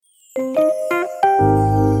Hello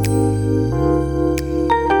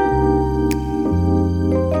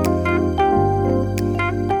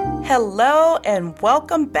and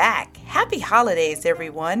welcome back. Happy holidays,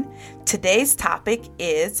 everyone. Today's topic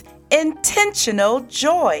is intentional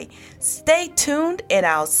joy. Stay tuned and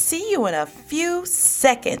I'll see you in a few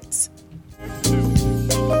seconds.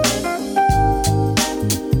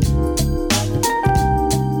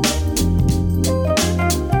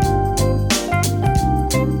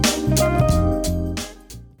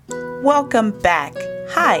 Welcome back.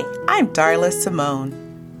 Hi, I'm Darla Simone.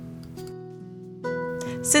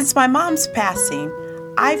 Since my mom's passing,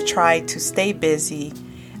 I've tried to stay busy,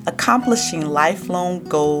 accomplishing lifelong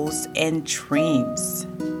goals and dreams.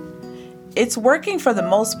 It's working for the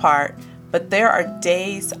most part, but there are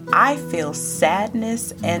days I feel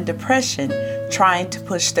sadness and depression trying to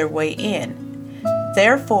push their way in.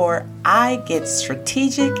 Therefore, I get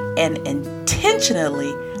strategic and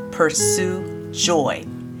intentionally pursue joy.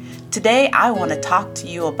 Today, I want to talk to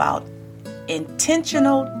you about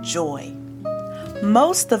intentional joy.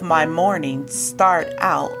 Most of my mornings start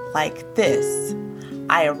out like this.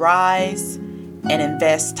 I arise and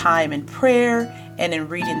invest time in prayer and in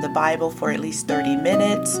reading the Bible for at least 30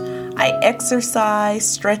 minutes. I exercise,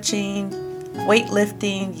 stretching,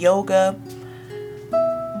 weightlifting, yoga.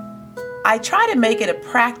 I try to make it a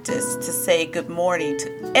practice to say good morning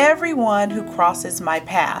to everyone who crosses my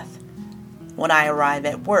path when I arrive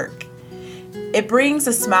at work. It brings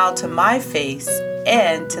a smile to my face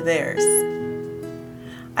and to theirs.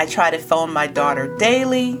 I try to phone my daughter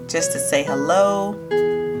daily just to say hello.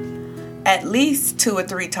 At least 2 or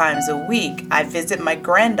 3 times a week, I visit my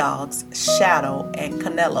granddogs, Shadow and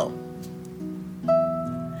Canelo.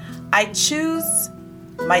 I choose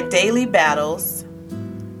my daily battles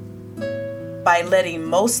by letting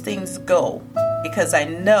most things go because I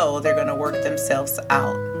know they're going to work themselves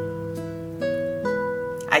out.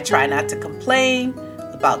 I try not to complain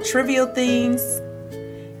about trivial things,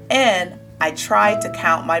 and I try to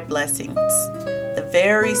count my blessings, the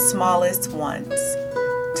very smallest ones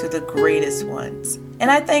to the greatest ones, and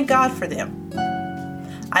I thank God for them.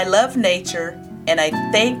 I love nature, and I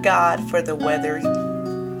thank God for the weather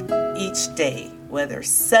each day, whether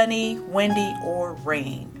sunny, windy, or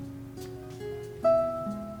rain.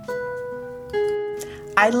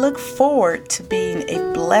 I look forward to being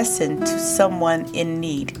a blessing to someone in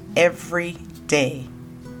need every day.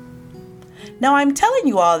 Now, I'm telling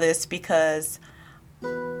you all this because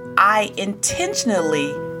I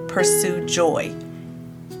intentionally pursue joy.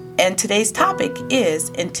 And today's topic is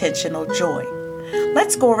intentional joy.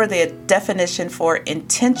 Let's go over the definition for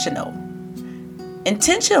intentional.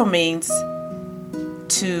 Intentional means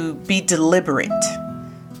to be deliberate.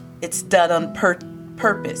 It's done on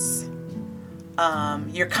purpose.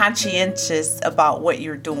 You're conscientious about what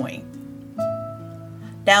you're doing.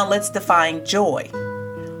 Now let's define joy.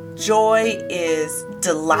 Joy is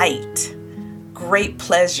delight, great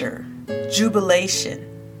pleasure, jubilation,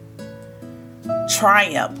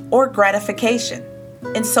 triumph, or gratification,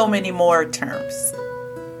 and so many more terms.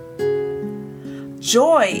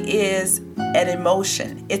 Joy is an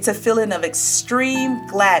emotion. It's a feeling of extreme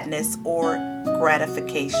gladness or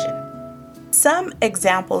gratification. Some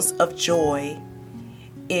examples of joy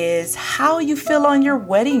is how you feel on your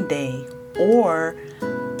wedding day, or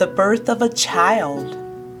the birth of a child,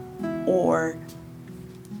 or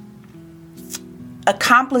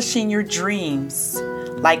accomplishing your dreams,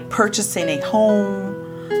 like purchasing a home,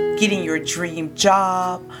 getting your dream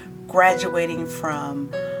job, graduating from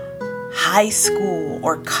high school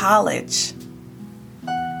or college,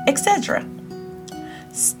 etc.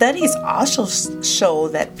 Studies also show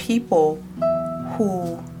that people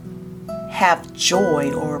who have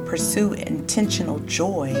joy or pursue intentional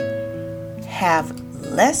joy have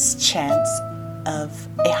less chance of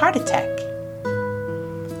a heart attack.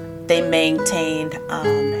 They maintain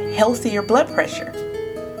healthier blood pressure.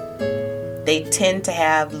 They tend to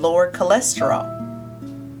have lower cholesterol.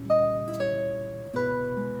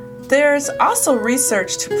 There's also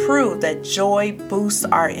research to prove that joy boosts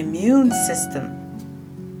our immune system.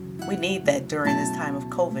 We need that during this time of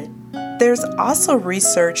COVID. There's also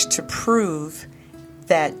research to prove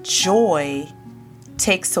that joy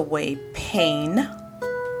takes away pain.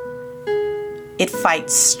 It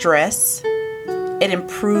fights stress. It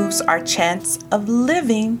improves our chance of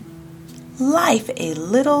living life a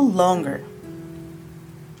little longer.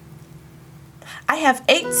 I have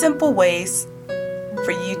 8 simple ways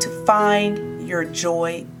for you to find your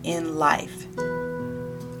joy in life.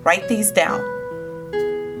 Write these down.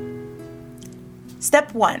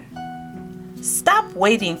 Step 1. Stop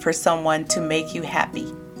waiting for someone to make you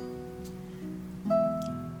happy.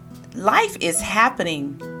 Life is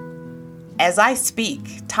happening as I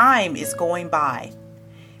speak. Time is going by.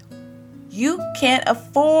 You can't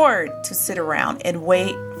afford to sit around and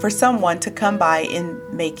wait for someone to come by and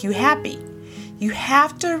make you happy. You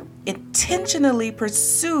have to intentionally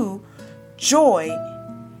pursue joy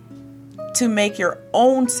to make your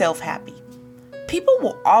own self happy. People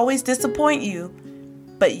will always disappoint you,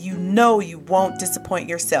 but you know you won't disappoint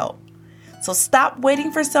yourself. So stop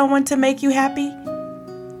waiting for someone to make you happy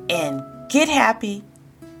and get happy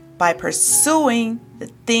by pursuing the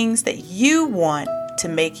things that you want to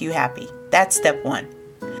make you happy. That's step 1.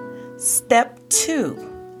 Step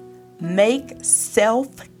 2, make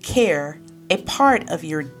self-care a part of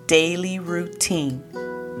your daily routine.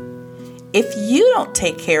 If you don't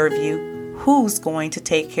take care of you, who's going to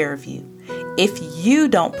take care of you? If you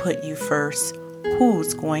don't put you first,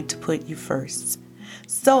 who's going to put you first?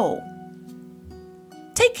 So,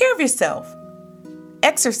 take care of yourself.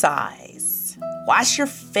 Exercise. Wash your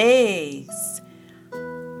face.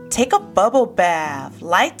 Take a bubble bath.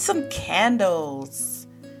 Light some candles.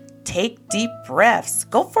 Take deep breaths.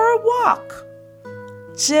 Go for a walk.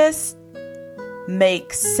 Just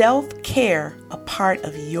make self-care a part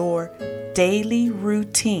of your daily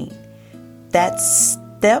routine. That's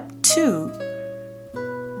step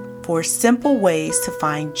 2 for simple ways to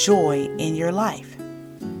find joy in your life.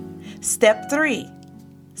 Step 3,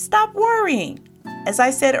 stop worrying. As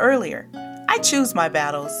I said earlier, I choose my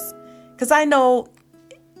battles because I know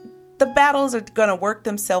the battles are going to work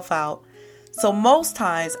themselves out. So most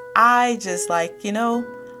times I just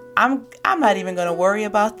I'm not even going to worry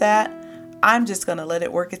about that. I'm just going to let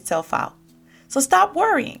it work itself out. So stop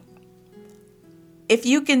worrying. If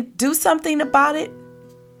you can do something about it,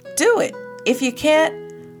 do it. If you can't,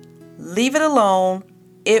 leave it alone.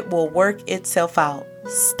 It will work itself out.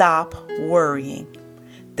 Stop worrying.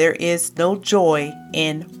 There is no joy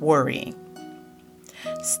in worrying.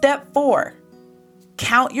 Step 4,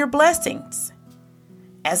 count your blessings.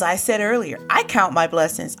 As I said earlier, I count my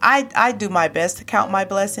blessings. I do my best to count my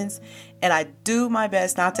blessings, and I do my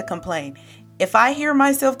best not to complain. If I hear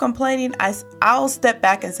myself complaining, I'll step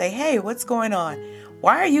back and say, hey, what's going on?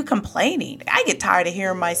 Why are you complaining? I get tired of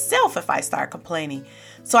hearing myself if I start complaining.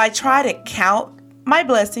 So I try to count my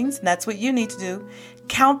blessings, and that's what you need to do.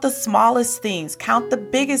 Count the smallest things. Count the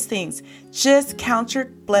biggest things. Just count your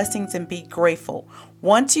blessings and be grateful.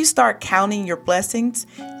 Once you start counting your blessings,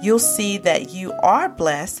 you'll see that you are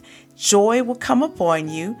blessed. Joy will come upon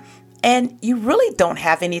you, and you really don't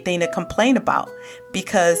have anything to complain about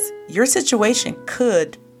because your situation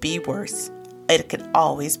could be worse. It could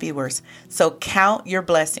always be worse. So count your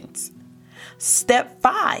blessings. Step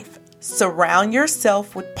 5, surround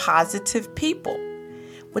yourself with positive people,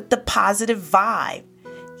 with the positive vibe.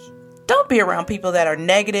 Don't be around people that are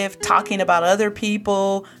negative, talking about other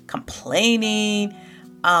people, complaining,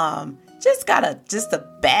 just a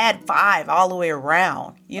bad vibe all the way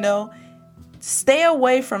around, Stay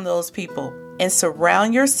away from those people and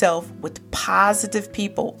surround yourself with positive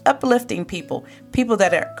people, uplifting people, people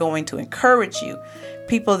that are going to encourage you,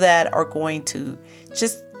 people that are going to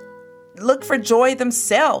just look for joy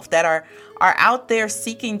themselves, that are out there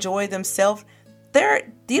seeking joy themselves. You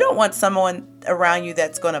don't want someone around you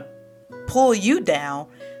that's going to pull you down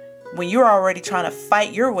when you're already trying to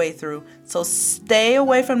fight your way through. So stay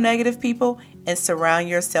away from negative people and surround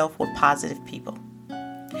yourself with positive people.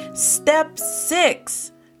 Step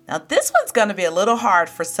 6. Now this one's going to be a little hard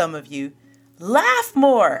for some of you. Laugh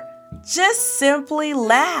more. Just simply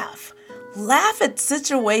laugh. Laugh at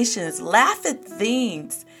situations. Laugh at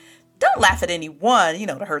things. Don't laugh at anyone,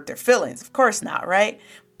 to hurt their feelings. Of course not, right?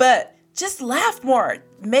 But just laugh more.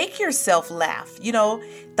 Make yourself laugh.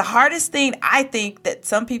 The hardest thing I think that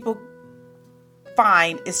some people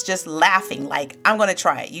find is just laughing. Like, I'm going to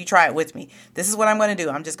try it. You try it with me. This is what I'm going to do.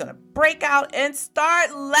 I'm just going to break out and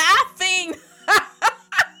start laughing.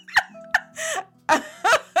 Woo!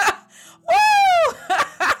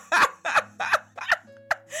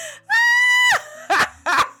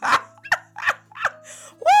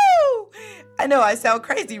 Woo! I know I sound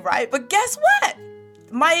crazy, right? But guess what?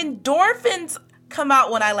 My endorphins come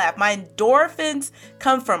out when I laugh. My endorphins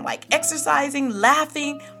come from exercising,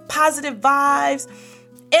 laughing, positive vibes,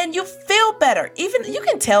 and you feel better. Even you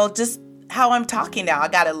can tell just how I'm talking now. I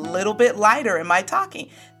got a little bit lighter in my talking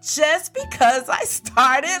just because I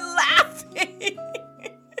started laughing.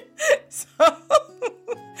 So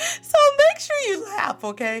make sure you laugh,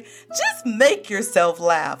 okay? Just make yourself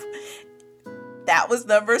laugh. That was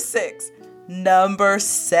number 6. Number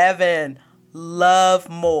 7. Love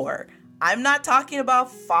more. I'm not talking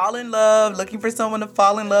about fall in love, looking for someone to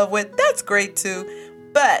fall in love with. That's great too.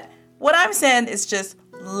 But what I'm saying is just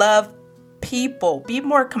love people. Be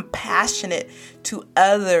more compassionate to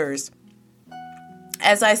others.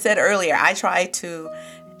 As I said earlier, I try to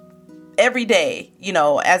every day,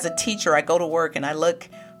 as a teacher, I go to work and I look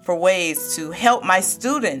for ways to help my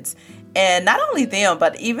students. And not only them,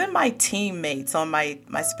 but even my teammates on my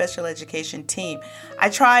special education team. I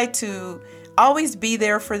try to always be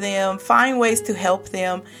there for them, find ways to help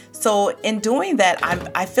them. So in doing that,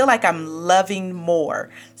 I feel like I'm loving more.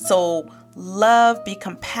 So love, be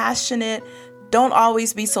compassionate. Don't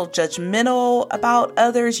always be so judgmental about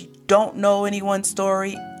others. You don't know anyone's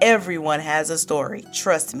story. Everyone has a story.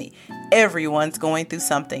 Trust me, everyone's going through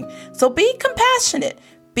something. So be compassionate.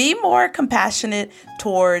 Be more compassionate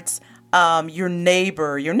towards your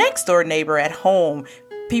neighbor, your next door neighbor at home,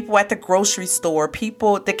 people at the grocery store,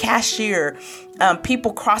 the cashier,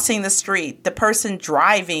 people crossing the street, the person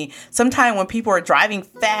driving. Sometimes when people are driving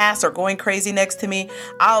fast or going crazy next to me,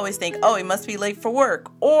 I always think, oh, he must be late for work,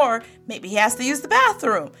 or maybe he has to use the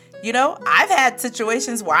bathroom. I've had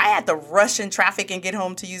situations where I had to rush in traffic and get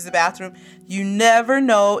home to use the bathroom. You never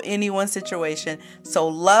know anyone's situation. So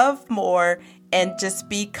love more and just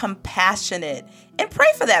be compassionate and pray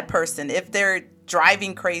for that person. If they're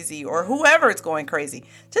driving crazy or whoever is going crazy,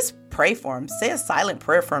 just pray for them. Say a silent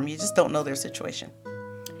prayer for them. You just don't know their situation.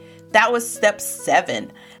 That was step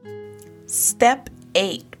 7. Step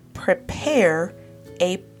 8, prepare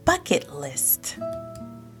a bucket list.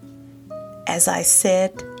 As I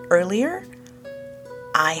said earlier,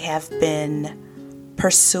 I have been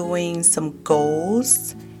pursuing some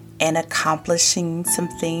goals and accomplishing some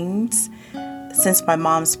things. Since my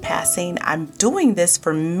mom's passing, I'm doing this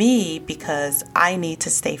for me because I need to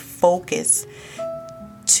stay focused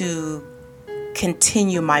to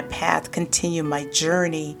continue my path, continue my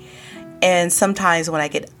journey. And sometimes when I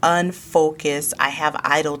get unfocused, I have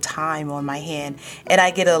idle time on my hand and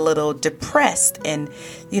I get a little depressed and,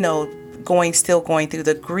 still going through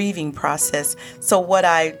the grieving process. So what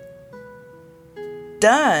I've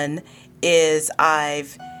done is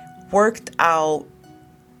I've worked out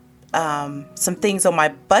some things on my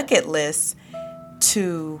bucket list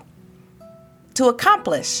to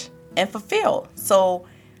accomplish and fulfill. So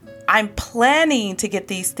I'm planning to get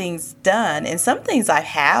these things done, and some things I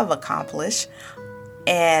have accomplished,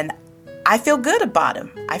 and I feel good about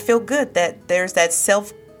them. I feel good that there's that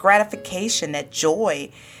self-gratification, that joy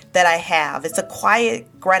that I have. It's a quiet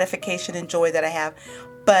gratification and joy that I have,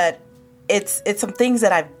 but it's some things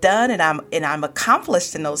that I've done, and I'm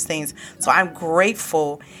accomplished in those things. So I'm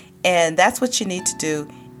grateful. And that's what you need to do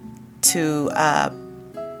to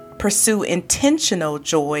pursue intentional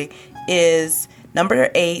joy. Is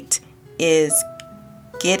number 8 is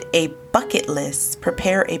get a bucket list.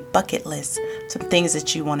 Prepare a bucket list. Some things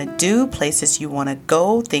that you want to do, places you want to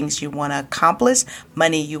go, things you want to accomplish,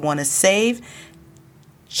 money you want to save.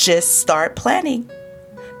 Just start planning.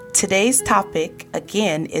 Today's topic,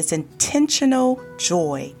 again, is intentional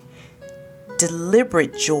joy,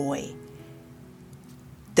 deliberate joy.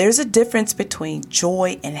 There's a difference between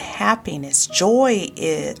joy and happiness. Joy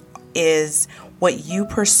is what you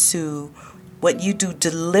pursue, what you do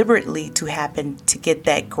deliberately to happen, to get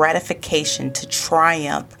that gratification, to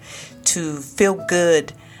triumph, to feel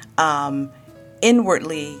good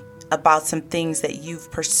inwardly about some things that you've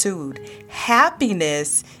pursued.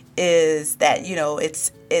 Happiness is that,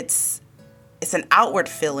 it's an outward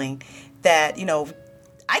feeling that,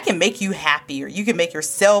 I can make you happy, or you can make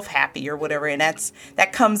yourself happy, or whatever, and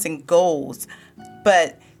that comes and goes.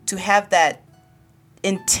 But to have that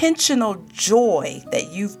intentional joy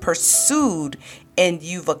that you've pursued and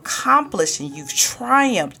you've accomplished and you've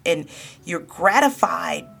triumphed and you're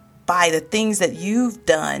gratified by the things that you've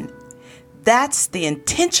done, that's the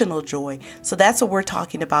intentional joy. So that's what we're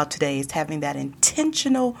talking about today, is having that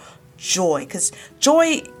intentional joy, because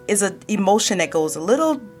joy is an emotion that goes a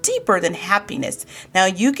little deeper than happiness. Now,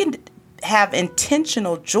 you can have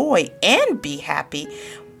intentional joy and be happy,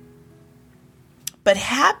 but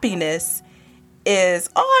happiness is,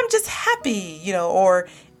 I'm just happy, or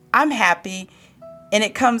I'm happy, and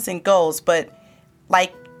it comes and goes. But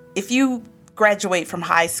like, if you graduate from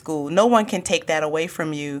high school, no one can take that away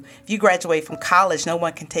from you. If you graduate from college, no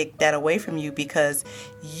one can take that away from you, because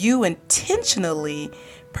you intentionally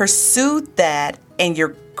pursued that and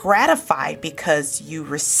you're gratified because you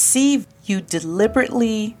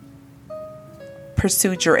deliberately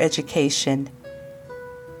pursued your education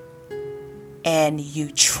and you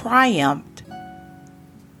triumphed,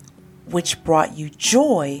 which brought you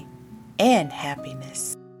joy and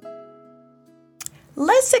happiness.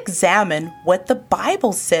 Let's examine what the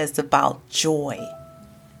Bible says about joy.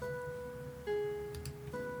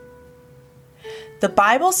 The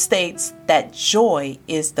Bible states that joy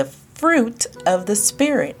is the fruit of the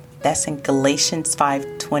Spirit. That's in Galatians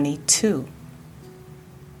 5:22.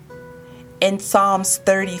 In Psalms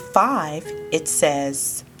 35, it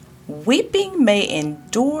says, "Weeping may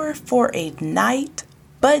endure for a night,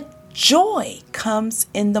 but joy comes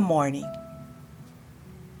in the morning."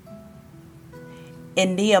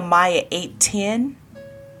 In Nehemiah 8:10,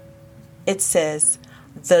 it says,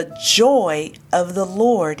 "The joy of the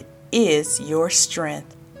Lord is your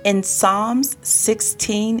strength." In Psalms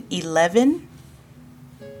 16:11,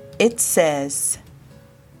 it says,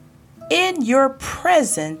 "In your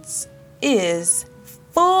presence is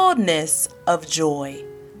fullness of joy."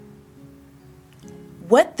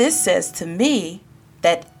 What this says to me,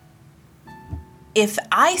 that if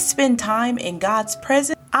I spend time in God's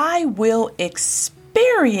presence, I will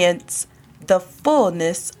experience the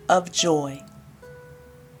fullness of joy.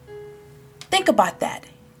 Think about that.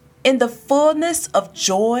 In the fullness of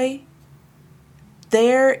joy,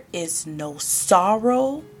 there is no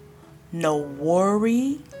sorrow, no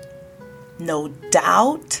worry, no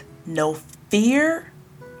doubt, no fear.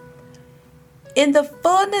 In the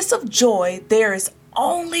fullness of joy, there is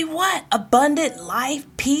only what? Abundant life,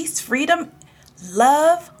 peace, freedom,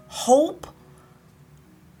 love, hope.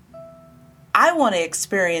 I want to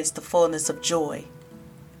experience the fullness of joy.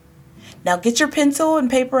 Now get your pencil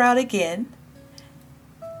and paper out again.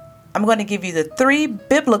 I'm going to give you the 3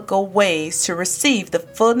 biblical ways to receive the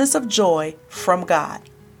fullness of joy from God.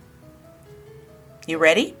 You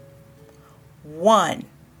ready? 1.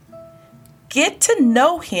 Get to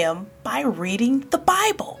know Him by reading the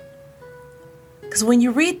Bible. Because when you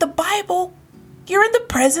read the Bible, you're in the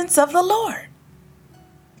presence of the Lord.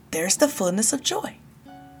 There's the fullness of joy.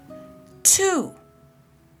 2.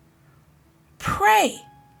 Pray.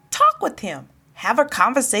 Talk with Him. Have a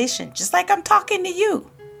conversation, just like I'm talking to you.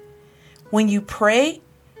 When you pray,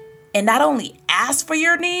 and not only ask for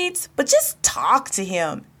your needs, but just talk to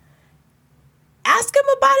Him. Ask Him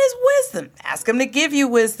about His wisdom. Ask Him to give you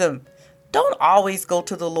wisdom. Don't always go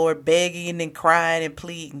to the Lord begging and crying and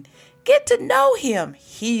pleading. Get to know Him.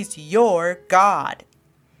 He's your God.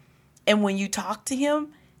 And when you talk to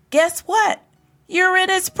Him, guess what? You're in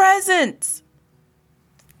His presence.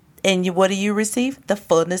 And what do you receive? The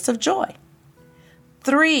fullness of joy.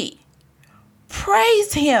 3,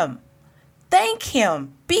 praise Him. Thank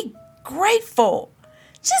Him. Be grateful.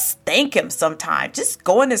 Just thank Him sometime. Just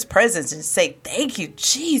go in His presence and say, "Thank you,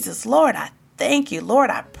 Jesus. Lord, I thank you. Lord,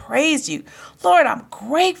 I praise you. Lord, I'm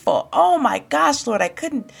grateful. Oh my gosh, Lord, I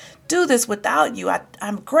couldn't do this without you.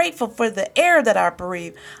 I'm grateful for the air that I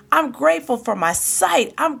breathe. I'm grateful for my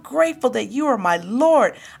sight. I'm grateful that you are my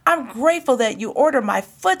Lord. I'm grateful that you order my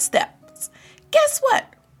footsteps." Guess what?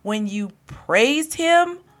 When you praise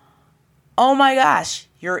Him, oh my gosh,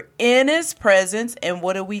 you're in His presence. And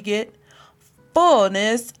what do we get?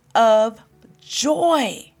 Fullness of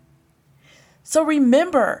joy. So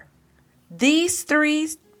remember these 3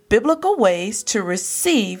 biblical ways to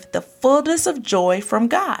receive the fullness of joy from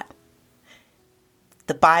God.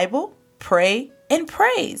 The Bible, pray, and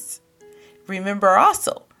praise. Remember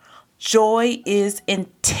also, joy is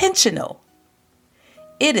intentional.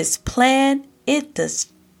 It is planned. It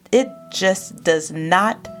just does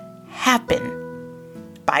not happen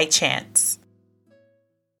by chance.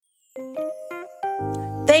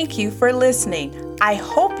 Thank you for listening. I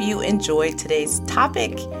hope you enjoyed today's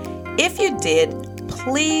topic. If you did,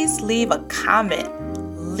 please leave a comment,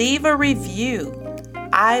 leave a review.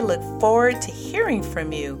 I look forward to hearing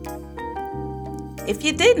from you. If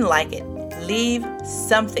you didn't like it, leave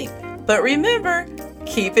something. But remember,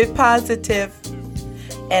 keep it positive.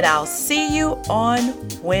 And I'll see you on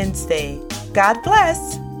Wednesday. God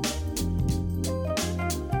bless.